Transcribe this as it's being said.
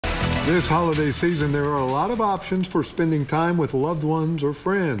This holiday season, there are a lot of options for spending time with loved ones or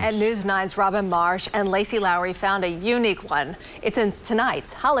friends. And News 9's Robin Marsh and Lacie Lowry found a unique one. It's in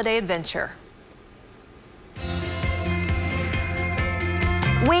tonight's holiday adventure.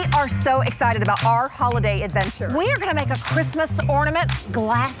 We are so excited about our holiday adventure. We are going to make a Christmas ornament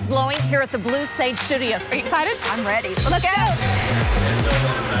glass blowing here at the Blue Sage Studios. Are you excited? I'm ready. Let's go.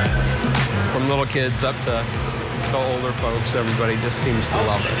 From little kids up to older folks, everybody just seems to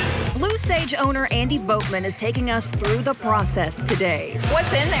love it. Blue Sage owner Andy Boatman is taking us through the process today.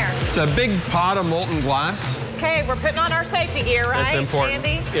 What's in there? It's a big pot of molten glass. Okay, we're putting on our safety gear, right? That's important.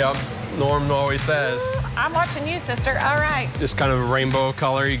 Andy? Yep. Norm always says. I'm watching you, sister. All right. Just kind of a rainbow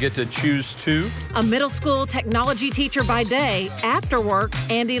color. You get to choose two. A middle school technology teacher by day. After work,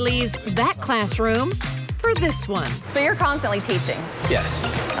 Andy leaves that classroom for this one. So you're constantly teaching? Yes.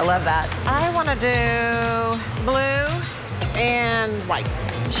 I love that. I want to do blue and white.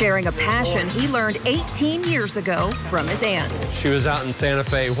 Sharing a passion he learned 18 years ago from his aunt. She was out in Santa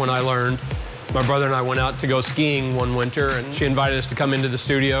Fe when I learned. My brother and I went out to go skiing one winter, and she invited us to come into the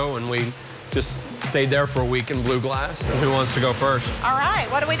studio, and we just stayed there for a week in blue glass. And who wants to go first? All right,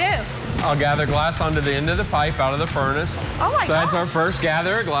 what do we do? I'll gather glass onto the end of the pipe out of the furnace. Oh my So that's God. our first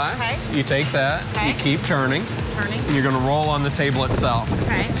gather of glass. Okay. You take that, Okay. you keep turning. Turning. And you're gonna roll on the table itself.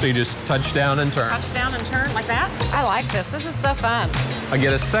 Okay. So you just touch down and turn. Touch down and turn like that? I like this. This is so fun. I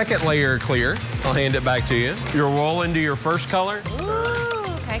get a second layer clear. I'll hand it back to you. You'll roll into your first color. Ooh,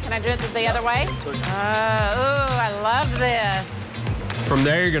 okay, can I do it the other way? Ooh, I love this. From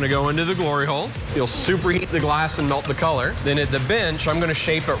there, you're gonna go into the glory hole. You'll superheat the glass and melt the color. Then at the bench, I'm gonna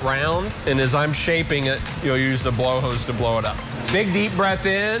shape it round, and as I'm shaping it, you'll use the blow hose to blow it up. Big deep breath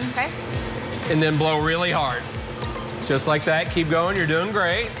in, Okay. and then blow really hard. Just like that, keep going, you're doing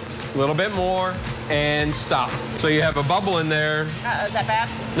great. A little bit more, and stop. So you have a bubble in there. Is that bad?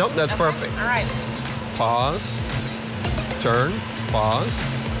 Nope, that's Okay. perfect. All right. Pause, turn, pause,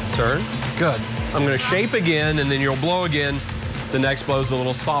 turn. Good. I'm gonna shape again, and then you'll blow again. The next blow's a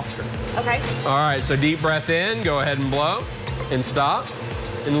little softer. Okay. All right, so deep breath in, go ahead and blow, and stop,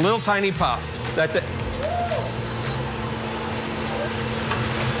 and a little tiny puff. That's it.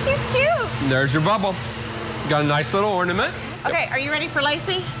 He's cute. There's your bubble. Got a nice little ornament. Okay, are you ready for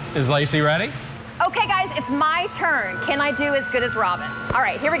Lacie? Is Lacie ready? Okay, guys, it's my turn. Can I do as good as Robin? All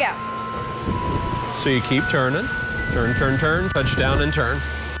right, here we go. So you keep turning. Turn, turn, turn, touch down and turn.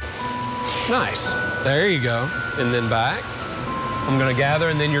 Nice. There you go. And then back. I'm gonna gather,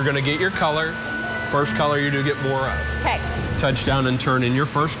 and then you're gonna get your color. First color you do get more of. Okay. Touch down and turn in your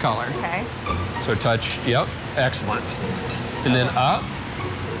first color. Okay. So touch, yep, excellent. And then up,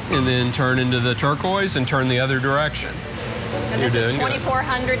 and then turn into the turquoise and turn the other direction. And this is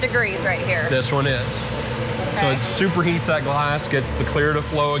 2,400 degrees right here. This one is. So Okay. it superheats that glass, gets the clear to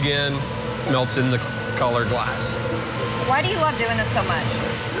flow again, melts in the color glass. Why do you love doing this so much?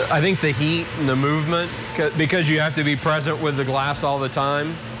 I think the heat and the movement, because you have to be present with the glass all the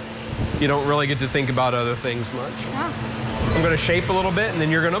time, you don't really get to think about other things much. Oh. I'm gonna shape a little bit, and then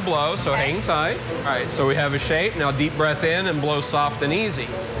you're gonna blow, so Okay. hang tight. All right, so we have a shape. Now deep breath in and blow soft and easy.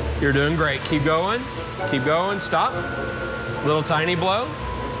 You're doing great. Keep going, stop. Little tiny blow,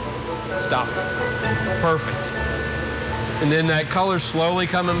 stop. Perfect. And then that color slowly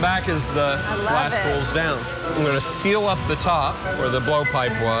coming back as the glass it. cools down. I'm gonna seal up the top where the blow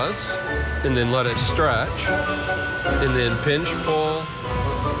pipe was, and then let it stretch. And then pinch, pull,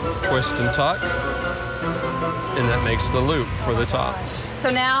 twist and tuck. And that makes the loop for the top.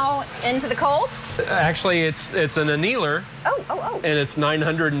 So now into the cold? Actually, it's an annealer, Oh. and it's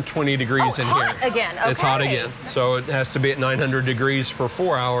 920 degrees in hot here. again, It's hot okay. again. So it has to be at 900 degrees for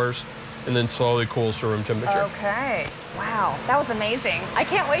 4 hours, and then slowly cools to room temperature. Okay. Wow, that was amazing. I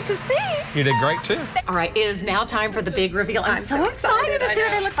can't wait to see. You did great, too. All right, it is now time for the big reveal. I'm so excited to see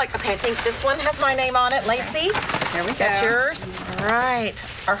what they look like. Okay, I think this one has my name on it. Lacie, Here we go. that's yours. All right,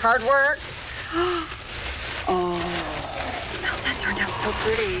 our hard work. That turned out so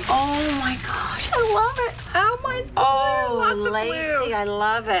pretty. Oh my gosh, I love it. Oh, mine's blue. Oh, Lots of Lacie, blue. I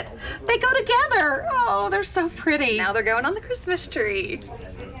love it. They go together. Oh, they're so pretty. Now they're going on the Christmas tree.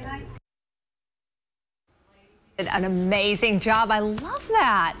 An amazing job. I love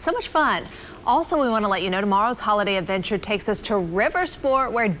that. So much fun. Also, we want to let you know tomorrow's holiday adventure takes us to River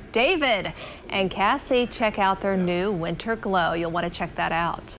Sport, where David and Cassie check out their new winter glow. You'll want to check that out.